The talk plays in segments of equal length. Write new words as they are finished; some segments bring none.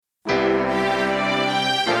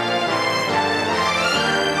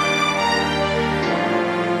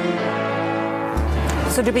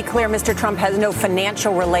So to be clear, Mr. Trump has no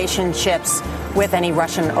financial relationships with any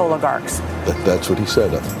Russian oligarchs. That's what he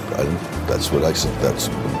said. That's what I said. That's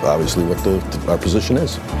obviously what our position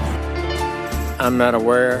is. I'm not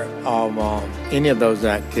aware of any of those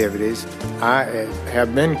activities. I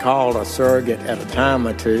have been called a surrogate at a time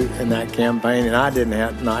or two in that campaign, and I did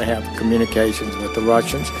not have communications with the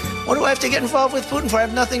Russians. What do I have to get involved with Putin for? I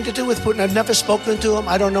have nothing to do with Putin. I've never spoken to him.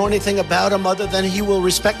 I don't know anything about him other than he will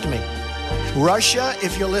respect me. Russia,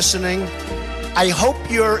 if you're listening, I hope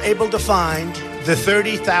you're able to find the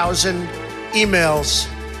 30,000 emails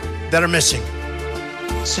that are missing.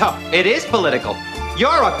 So, it is political.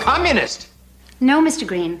 You're a communist. No, Mr.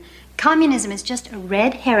 Green. Communism is just a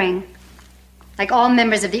red herring. Like all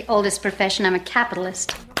members of the oldest profession, I'm a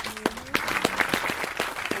capitalist.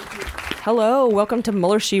 Hello, welcome to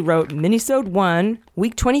Mueller, She Wrote, Minisode 1,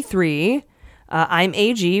 Week 23. I'm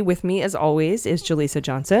AG. With me, as always, is Jaleesa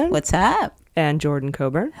Johnson. What's up? And Jordan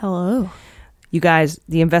Coburn. Hello. You guys,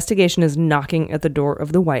 the investigation is knocking at the door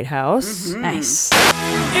of the White House. Mm-hmm. Nice.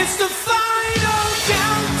 It's the final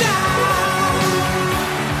countdown.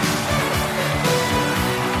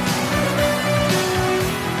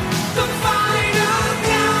 The final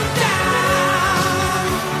countdown.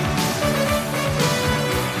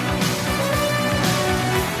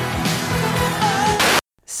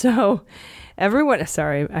 So, everyone,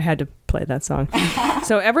 sorry, I had to play that song.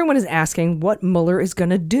 So everyone is asking what Mueller is going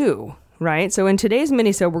to do, right? So in today's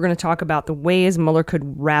minisode, we're going to talk about the ways Mueller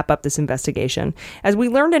could wrap up this investigation. As we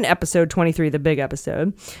learned in episode 23, the big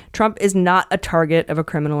episode, Trump is not a target of a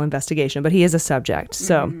criminal investigation, but he is a subject.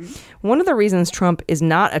 So one of the reasons Trump is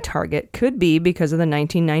not a target could be because of the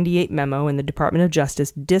 1998 memo in the Department of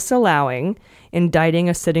Justice disallowing indicting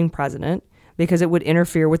a sitting president because it would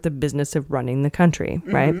interfere with the business of running the country,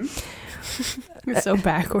 right? It's so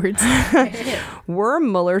backwards. Were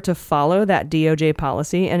Mueller to follow that DOJ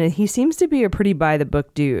policy, and he seems to be a pretty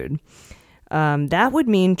by-the-book dude, that would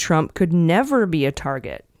mean Trump could never be a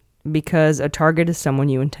target, because a target is someone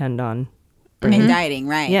you intend on indicting,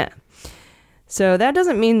 right? Yeah. So that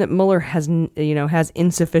doesn't mean that Mueller has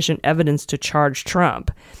insufficient evidence to charge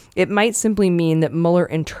Trump. It might simply mean that Mueller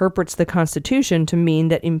interprets the Constitution to mean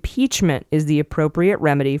that impeachment is the appropriate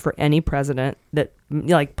remedy for any president that,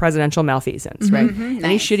 like presidential malfeasance, right? Nice.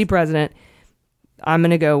 Any shitty president, I'm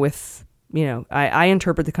going to go with, I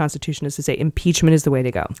interpret the Constitution as to say impeachment is the way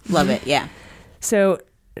to go. Love it, yeah. So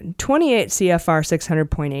 28 CFR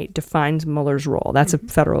 600.8 defines Mueller's role. That's a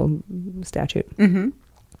federal statute.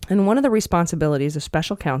 And one of the responsibilities of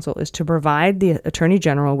special counsel is to provide the Attorney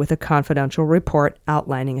General with a confidential report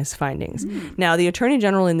outlining his findings. Now, the Attorney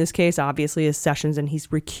General in this case obviously is Sessions, and he's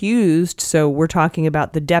recused. So we're talking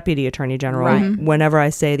about the Deputy Attorney General. Right. Whenever I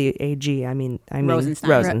say the AG, I mean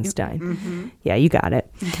Rosenstein. Yeah, you got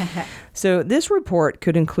it. So this report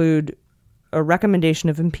could include a recommendation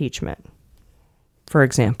of impeachment, for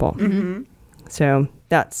example. So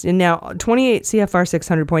that's, and now 28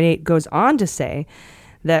 CFR 600.8 goes on to say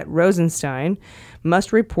that Rosenstein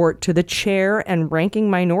must report to the chair and ranking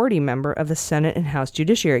minority member of the Senate and House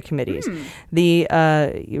Judiciary Committees. The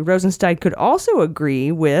Rosenstein could also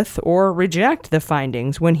agree with or reject the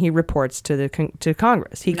findings when he reports to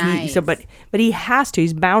Congress. But he has to.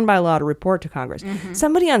 He's bound by law to report to Congress.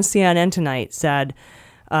 Somebody on CNN tonight said,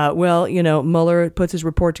 Mueller puts his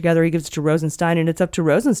report together, he gives it to Rosenstein, and it's up to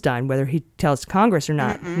Rosenstein whether he tells Congress or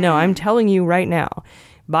not. No, I'm telling you right now,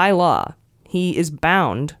 by law, he is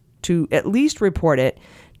bound to at least report it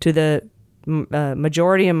to the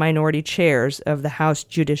majority and minority chairs of the House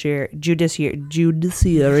Judiciary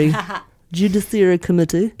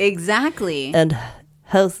Committee. Exactly. And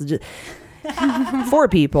House 4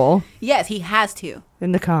 people. Yes, he has to.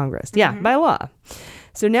 In the Congress. Yeah, by law.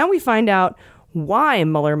 So now we find out why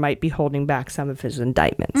Mueller might be holding back some of his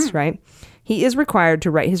indictments, right? He is required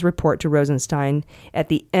to write his report to Rosenstein at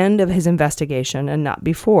the end of his investigation and not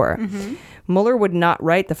before. Mueller would not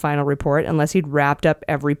write the final report unless he'd wrapped up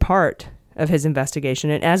every part of his investigation.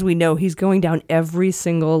 And as we know, he's going down every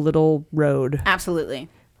single little road. Absolutely.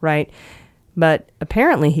 Right? But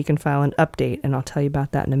apparently he can file an update, and I'll tell you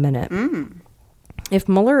about that in a minute. If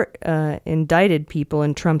Mueller indicted people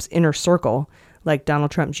in Trump's inner circle, like Donald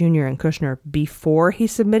Trump Jr. and Kushner, before he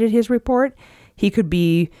submitted his report, he could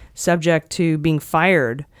be subject to being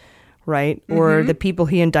fired, right? Or the people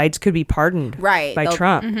he indicts could be pardoned by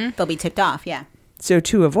Trump. They'll be tipped off, yeah. So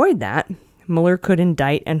to avoid that, Mueller could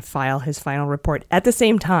indict and file his final report at the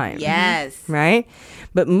same time. Yes. Right?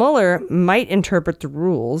 But Mueller might interpret the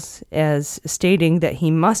rules as stating that he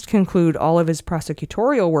must conclude all of his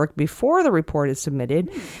prosecutorial work before the report is submitted,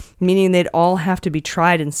 meaning they'd all have to be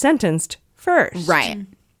tried and sentenced first. Right.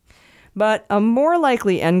 But a more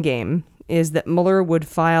likely endgame is that Mueller would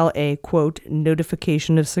file a, quote,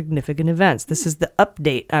 notification of significant events. This is the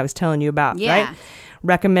update I was telling you about, right?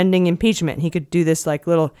 Recommending impeachment. He could do this like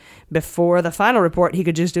little, before the final report, he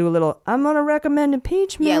could just do a little, I'm going to recommend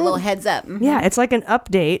impeachment. Yeah, a little heads up. Yeah, it's like an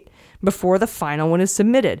update before the final one is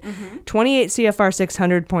submitted. 28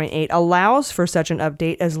 CFR 600.8 allows for such an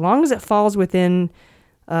update as long as it falls within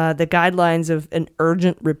the guidelines of an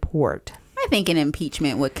urgent report. I think an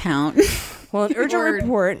impeachment would count. Well, an urgent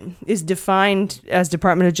report is defined as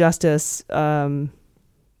Department of Justice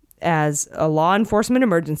as a law enforcement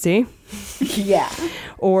emergency. Yeah.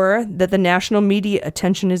 Or that the national media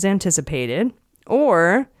attention is anticipated.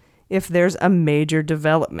 Or if there's a major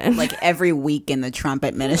development. Like every week in the Trump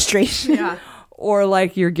administration. Yeah. Or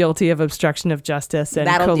like you're guilty of obstruction of justice and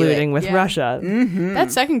colluding with Russia.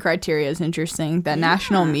 That second criteria is interesting. That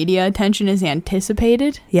national media attention is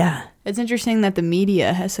anticipated. Yeah. It's interesting that the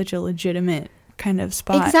media has such a legitimate kind of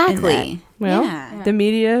spot. Exactly. Well, the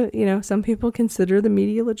media, you know, some people consider the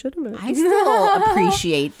media legitimate. I still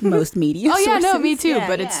appreciate most media Oh yeah, no, sources. me too. Yeah,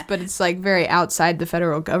 but it's like very outside the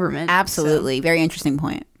federal government. Absolutely. Very interesting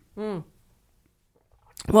point.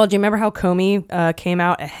 Well, do you remember how Comey came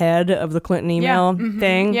out ahead of the Clinton email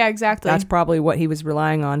thing? Yeah, exactly. That's probably what he was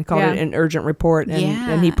relying on. He called it an urgent report,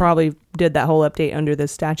 and he probably did that whole update under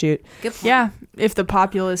this statute. Good point. Yeah, if the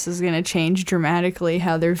populace is going to change dramatically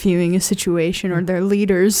how they're viewing a situation or their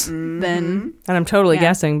leaders, then... And I'm totally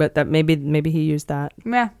guessing, but that maybe he used that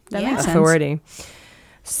Yeah, that makes sense. authority.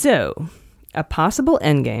 So, a possible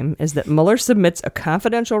endgame is that Mueller submits a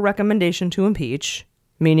confidential recommendation to impeach,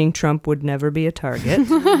 meaning Trump would never be a target,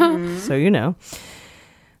 so you know,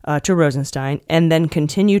 to Rosenstein, and then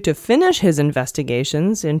continue to finish his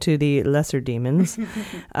investigations into the lesser demons,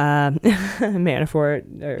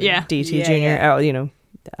 Manafort, or DT Jr., oh, you know,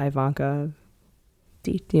 Ivanka,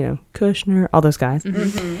 Kushner, all those guys,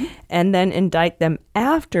 and then indict them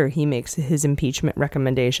after he makes his impeachment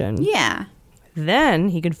recommendation. Yeah. Then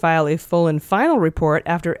he can file a full and final report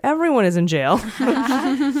after everyone is in jail,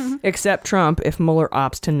 except Trump if Mueller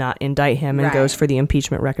opts to not indict him and goes for the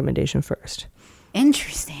impeachment recommendation first.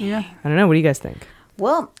 Interesting. Yeah. I don't know. What do you guys think?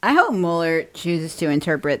 Well, I hope Mueller chooses to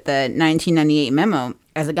interpret the 1998 memo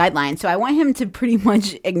as a guideline. So I want him to pretty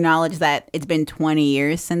much acknowledge that it's been 20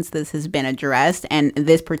 years since this has been addressed, and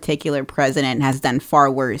this particular president has done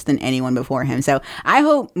far worse than anyone before him. So I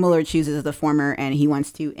hope Mueller chooses the former and he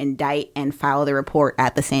wants to indict and file the report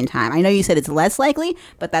at the same time. I know you said it's less likely,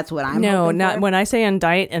 but that's what I'm hoping not for. when I say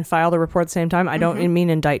indict and file the report at the same time, I don't mean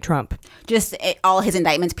indict Trump. Just all his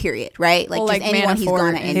indictments, period, right? Like, just anyone he's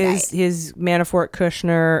going to indict. His Manafort,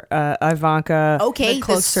 Kushner, Ivanka. Okay,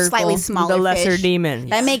 the slightly smaller the lesser fish. demons.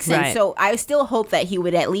 That makes sense. Right. So I still hope that he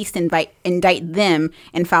would at least indict them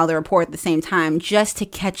and file the report at the same time just to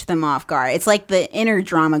catch them off guard. It's like the inner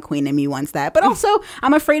drama queen in me wants that. But also,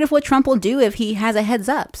 I'm afraid of what Trump will do if he has a heads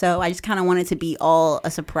up. So I just kind of want it to be all a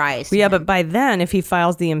surprise. Yeah, but by then, if he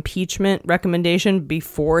files the impeachment recommendation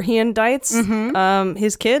before he indicts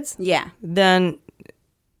his kids, then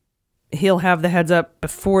he'll have the heads up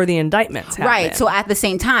before the indictments happen. Right. So at the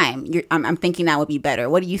same time, I'm thinking that would be better.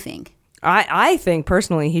 What do you think? I think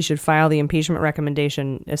personally he should file the impeachment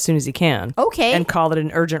recommendation as soon as he can. Okay. And call it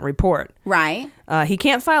an urgent report. Right. He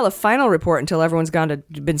can't file a final report until everyone's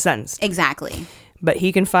been sentenced. Exactly. But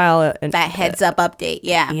he can file that heads up update.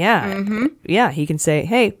 Yeah. Yeah. Yeah. He can say,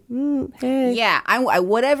 hey. Yeah. I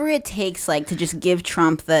whatever it takes, like, to just give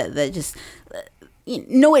Trump the just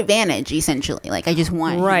no advantage, essentially. Like, I just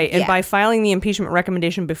want and by filing the impeachment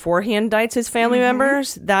recommendation before he indicts his family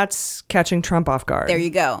members, that's catching Trump off guard. There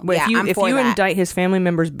you go. But if you indict his family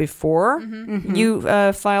members before you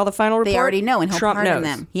file the final report, they already know, and he'll Trump pardon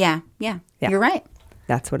knows. them. Yeah, you're right.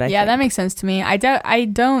 That's what I think. Yeah, that makes sense to me. I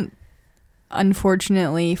don't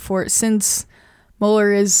unfortunately, since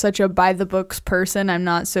Mueller is such a by-the-books person, I'm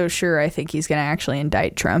not so sure I think he's going to actually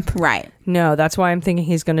indict Trump. Right. No, that's why I'm thinking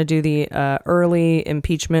he's going to do the early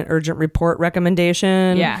impeachment urgent report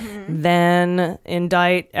recommendation. Yeah. Then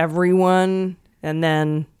indict everyone, and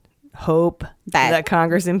then hope that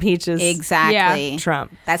Congress impeaches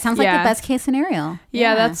Trump. That sounds like the best case scenario.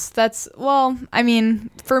 Yeah, that's well, I mean,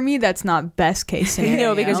 for me that's not best case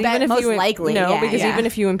scenario. No, because even if even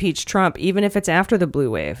if you impeach Trump, even if it's after the blue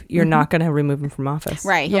wave, you're not going to remove him from office.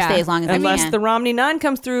 Right. He'll stay as long as unless the Romney 9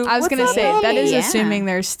 comes through. I was going to say that is assuming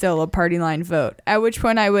there's still a party line vote. At which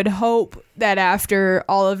point I would hope that after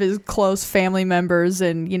all of his close family members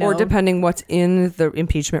and or depending what's in the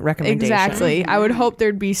impeachment recommendation. Exactly. I would hope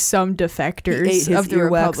there'd be some defectors of the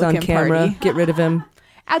Republican on camera. Party. Get rid of him.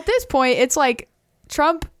 At this point, it's like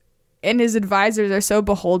Trump and his advisors are so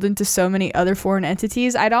beholden to so many other foreign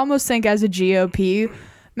entities, I'd almost think as a GOP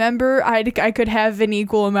member, I could have an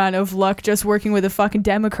equal amount of luck just working with a fucking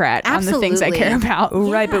Democrat on the things I care about.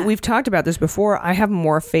 Right, but we've talked about this before. I have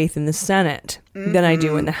more faith in the Senate than I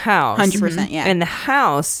do in the House. 100%, yeah. And the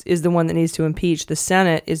House is the one that needs to impeach. The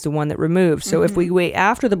Senate is the one that removes. So if we wait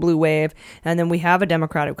after the blue wave and then we have a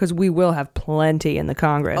Democratic, because we will have plenty in the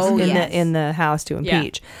Congress, in the House to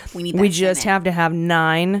impeach. We need just have to have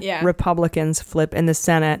 9 Republicans flip in the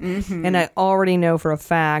Senate. And I already know for a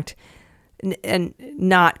fact, and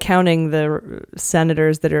not counting the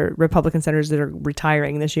senators that are Republican senators that are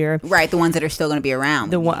retiring this year, right? The ones that are still going to be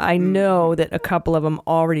around. I know that a couple of them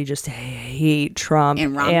already just hate Trump,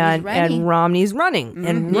 and Romney's running,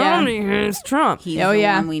 and Romney hates Trump. He's the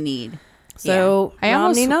one we need. So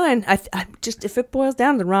Romney 9. I just, if it boils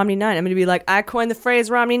down to the Romney 9, I'm going to be like, I coined the phrase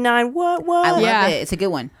Romney 9. What? I love it. It's a good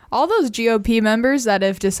one. All those GOP members that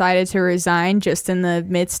have decided to resign just in the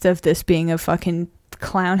midst of this being a fucking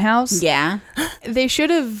clown house. Yeah. They should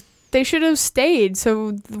have stayed,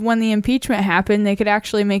 so when the impeachment happened, they could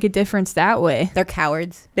actually make a difference that way. They're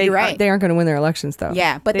cowards. You're right. They aren't going to win their elections, though.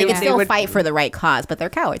 Yeah, but they would still fight for the right cause, but they're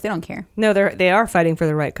cowards. They don't care. No, they are fighting for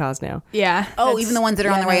the right cause now. Yeah. Oh, even the ones that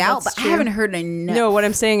are on the way out? But true. I haven't heard enough. No, what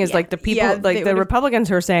I'm saying is like the people, like the Republicans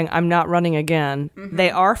who are saying, I'm not running again, they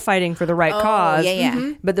are fighting for the right cause.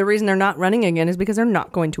 Yeah. But the reason they're not running again is because they're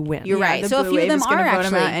not going to win. You're right. So a few of them are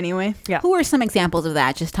actually. Anyway. Yeah. Who are some examples of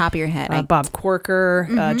that? Just top of your head. Bob Corker,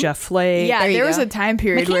 Jeff Flake. Yeah, there was a time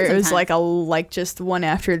period where it was like just one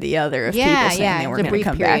after the other of people saying they were going to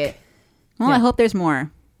come back. Well, I hope there's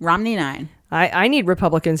more. Romney 9. I need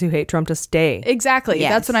Republicans who hate Trump to stay. Exactly.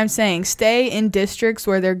 Yes. That's what I'm saying. Stay in districts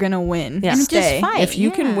where they're going to win. Yeah. And stay. Just fight. If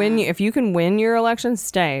you can win your election,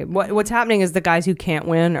 stay. What's happening is the guys who can't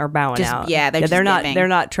win are bowing out. Yeah, they're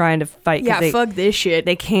not trying to fight. Yeah, fuck this shit.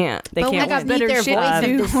 They can't. They can't win. Better their shit voice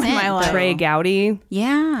to do in my life. Trey Gowdy.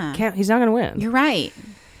 Yeah. He's not going to win. You're right.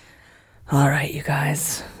 All right, you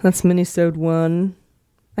guys. That's Minisode 1.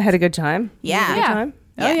 I had a good time. Yeah. Good time?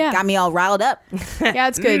 Oh yeah, got me all riled up. Yeah,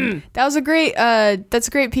 it's good. That was a great. That's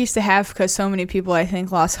a great piece to have because so many people I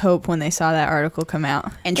think lost hope when they saw that article come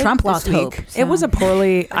out. And Trump lost hope. So. It was a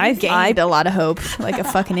poorly. I gained a lot of hope, like a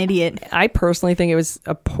fucking idiot. I personally think it was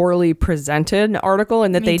a poorly presented article,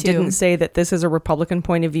 and that they didn't say that this is a Republican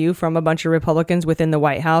point of view from a bunch of Republicans within the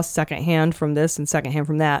White House, secondhand from this and secondhand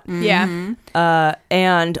from that. Yeah.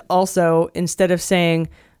 And also, instead of saying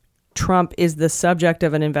Trump is the subject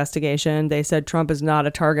of an investigation, they said Trump is not a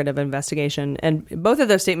target of investigation. And both of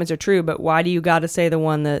those statements are true, but why do you got to say the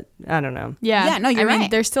one that, I don't know. Yeah, no, you're right.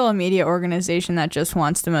 They're still a media organization that just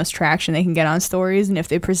wants the most traction they can get on stories, and if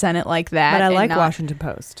they present it like that. But I like Washington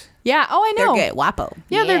Post. Yeah, I know. They're good. WAPO.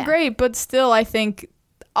 Yeah, they're great, but still, I think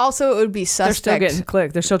also it would be suspect. They're still getting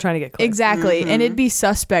clicked. They're still trying to get clicked. Exactly. And it'd be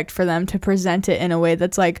suspect for them to present it in a way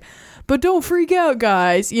that's like, but don't freak out,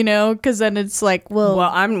 guys, because then it's like, well,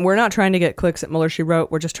 we're not trying to get clicks at Mueller, She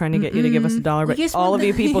Wrote. We're just trying to get you to give us $1. But all of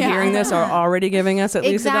you people hearing this are already giving us at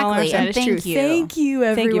least $1. That is true. Thank you,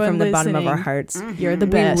 everyone. Thank you from the listening. bottom of our hearts. You're the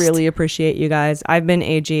best. We really appreciate you guys. I've been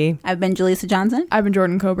AG. I've been Jaleesa Johnson. I've been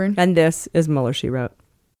Jordan Coburn. And this is Mueller, She Wrote.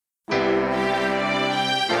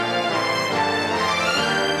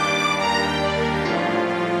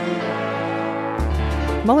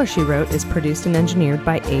 Mueller, She Wrote is produced and engineered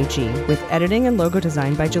by AG, with editing and logo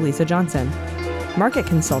design by Jaleesa Johnson. Market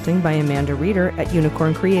consulting by Amanda Reeder at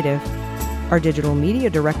Unicorn Creative. Our digital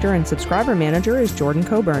media director and subscriber manager is Jordan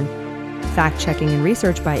Coburn. Fact-checking and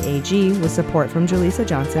research by AG with support from Jaleesa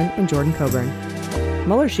Johnson and Jordan Coburn.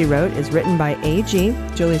 Mueller, She Wrote is written by AG,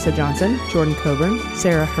 Jaleesa Johnson, Jordan Coburn,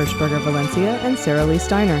 Sarah Hirschberger Valencia, and Sarah Lee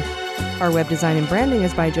Steiner. Our web design and branding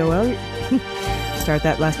is by Joel... Start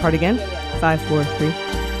that last part again. 5, 4, 3.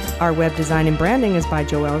 Our web design and branding is by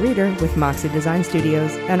Joelle Reeder with Moxie Design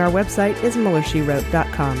Studios, and our website is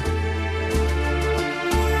MuellerSheWrote.com.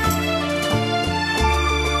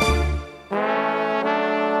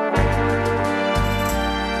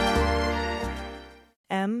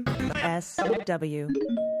 MSW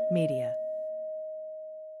Media.